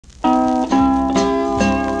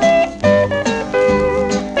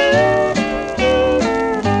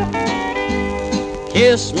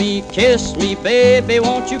kiss me, baby,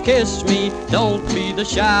 won't you kiss me? Don't be the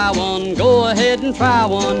shy one, go ahead and try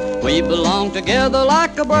one. We belong together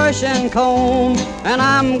like a brush and comb, and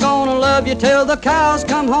I'm gonna love you till the cows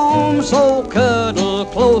come home. So cuddle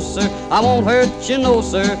closer, I won't hurt you, no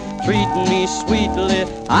sir. Treat me sweetly,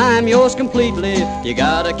 I'm yours completely. You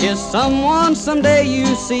gotta kiss someone someday, you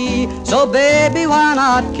see. So baby, why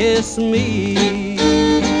not kiss me?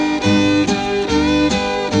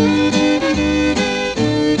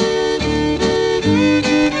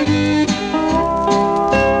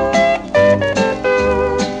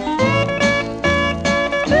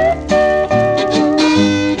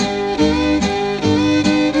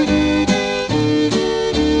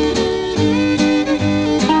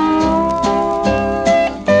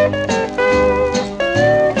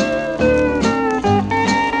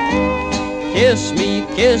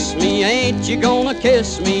 Kiss me, ain't you gonna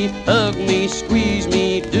kiss me? Hug me, squeeze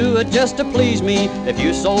me, do it just to please me. If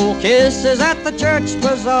you sold kisses at the church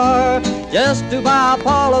bazaar, just to buy up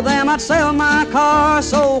all of them I'd sell my car.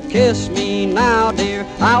 So kiss me now, dear,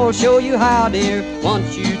 I will show you how, dear.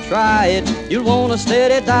 Once you try it, you'll want a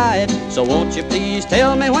steady diet. So won't you please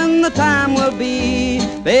tell me when the time will be,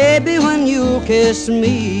 baby, when you kiss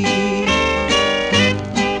me?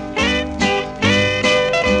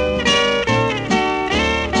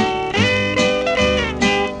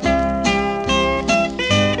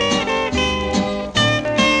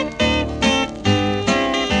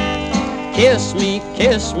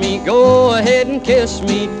 Kiss me, go ahead and kiss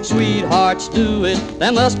me. Sweethearts, do it,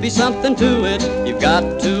 there must be something to it. You've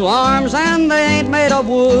got two arms and they ain't made of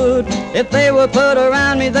wood. If they were put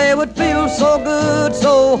around me, they would feel so good.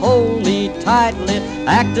 So hold me tightly,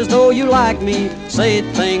 act as though you like me. Say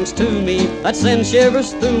things to me that send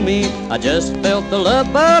shivers through me. I just felt the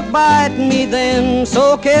love bug biting me then.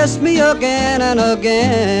 So kiss me again and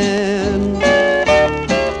again.